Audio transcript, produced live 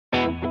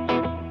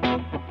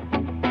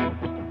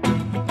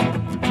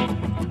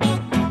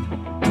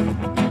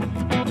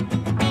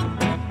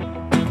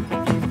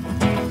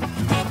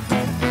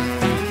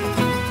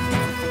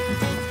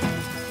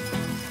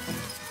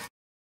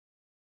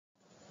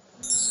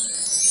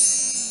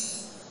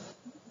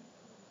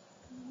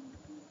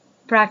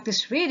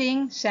Practice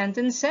reading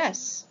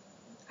sentences.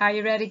 Are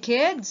you ready,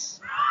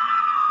 kids?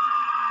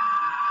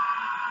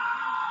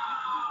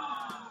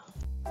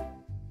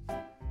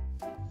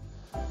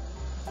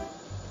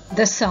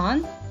 The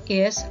sun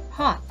is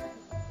hot.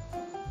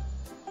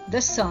 The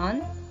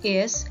sun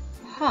is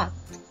hot.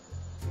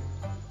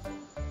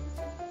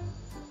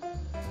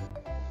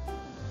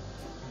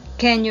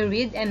 Can you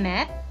read a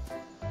map?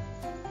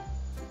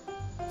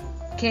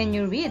 Can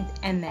you read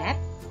a map?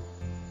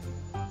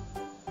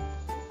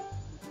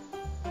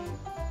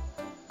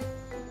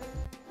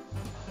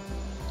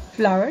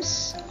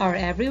 Flowers are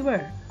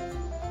everywhere.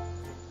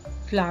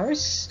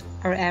 Flowers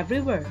are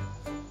everywhere.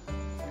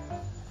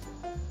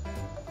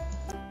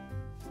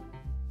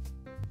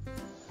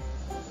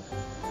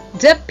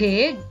 The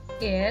pig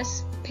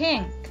is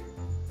pink.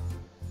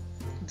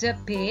 The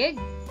pig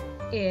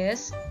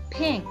is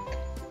pink.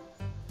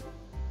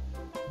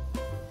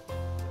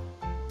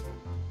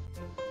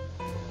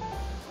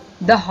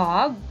 The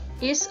hog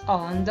is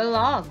on the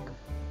log.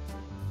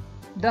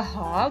 The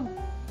hog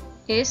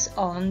is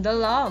on the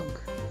log.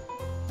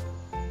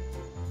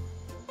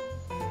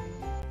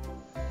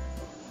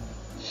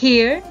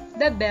 Here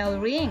the bell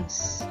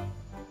rings.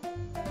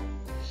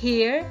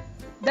 Here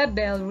the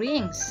bell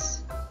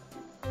rings.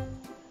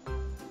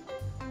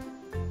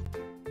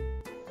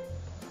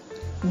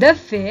 The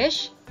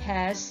fish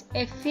has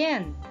a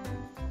fin.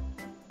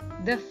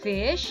 The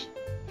fish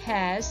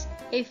has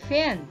a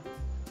fin.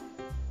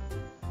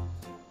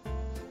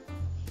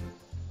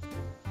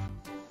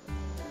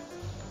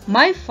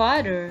 My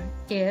father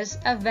is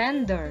a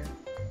vendor.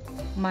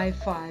 My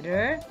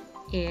father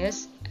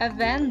is a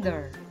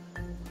vendor.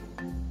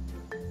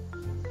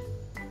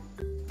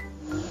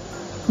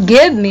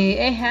 Give me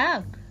a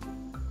hug.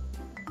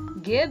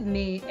 Give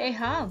me a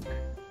hug.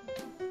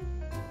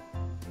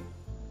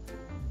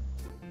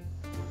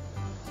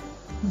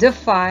 The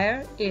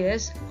fire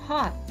is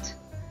hot.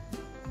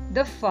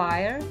 The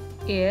fire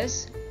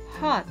is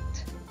hot.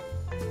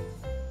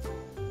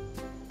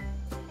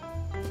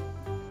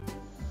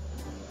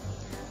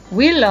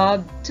 We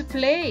love to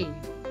play.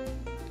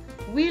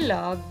 We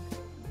love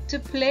to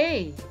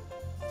play.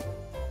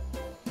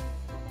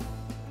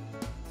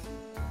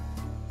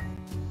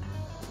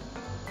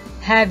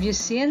 Have you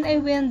seen a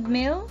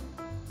windmill?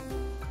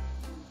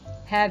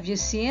 Have you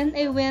seen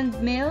a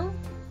windmill?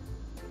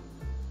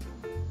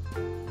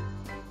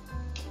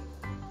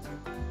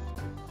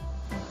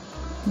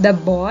 The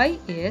boy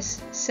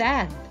is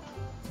sad.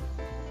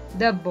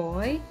 The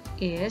boy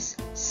is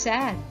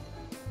sad.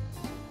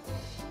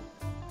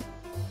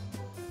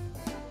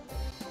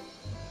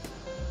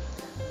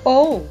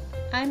 Oh,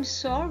 I'm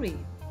sorry.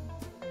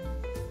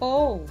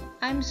 Oh,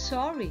 I'm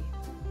sorry.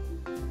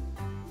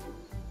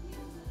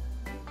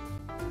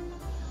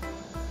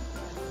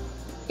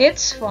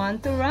 It's fun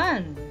to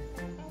run.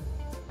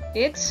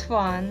 It's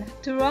fun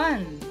to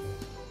run.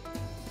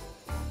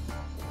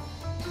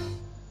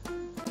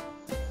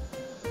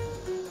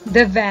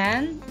 The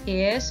van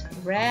is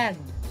red.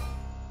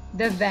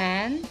 The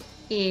van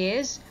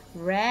is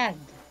red.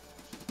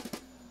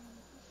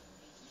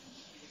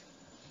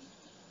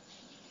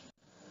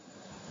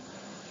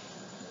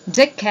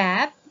 The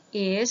cap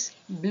is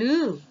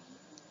blue.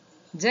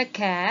 The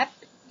cap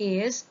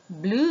is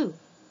blue.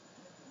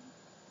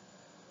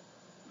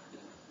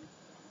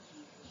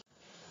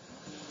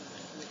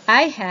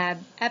 I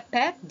have a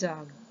pet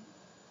dog.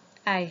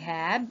 I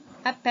have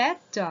a pet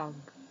dog.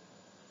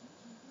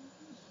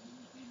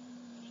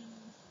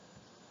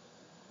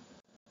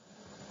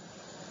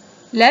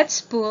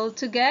 Let's pull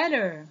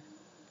together.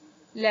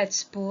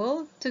 Let's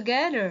pull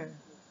together.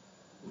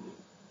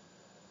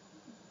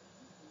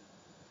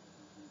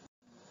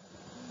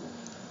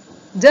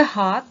 The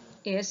hut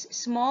is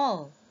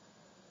small.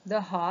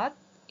 The hut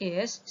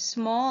is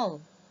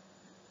small.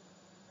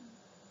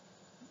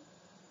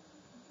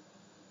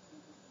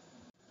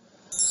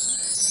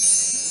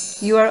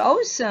 You are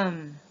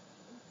awesome.